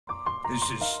This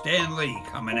is Stan Lee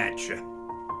coming at you.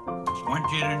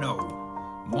 Want you to know,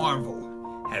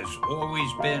 Marvel has always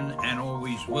been and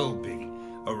always will be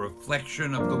a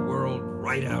reflection of the world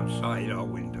right outside our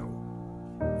window.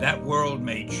 That world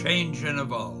may change and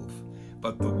evolve,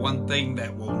 but the one thing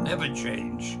that will never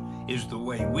change is the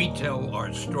way we tell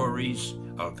our stories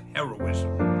of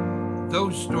heroism.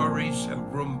 Those stories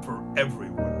have room for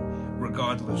everyone,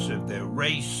 regardless of their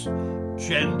race,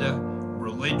 gender,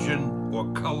 religion, or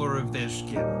color of their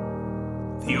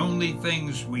skin. The only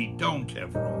things we don't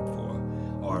have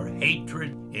room for are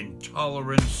hatred,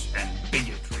 intolerance, and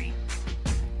bigotry.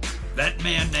 That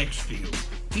man next to you,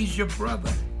 he's your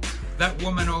brother. That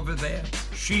woman over there,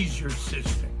 she's your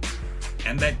sister.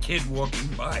 And that kid walking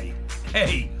by,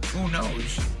 hey, who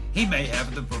knows? He may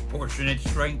have the proportionate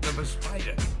strength of a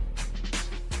spider.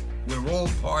 We're all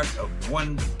part of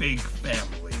one big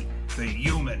family, the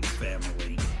human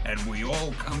family, and we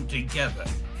all come together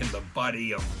in the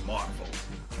body of Marvel.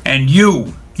 And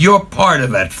you're part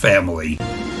of that family.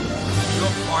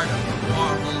 You're part of the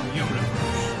Marvel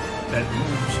universe that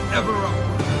moves ever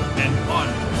upward and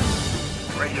onward.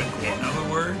 In other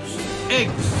words,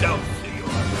 Excelsior!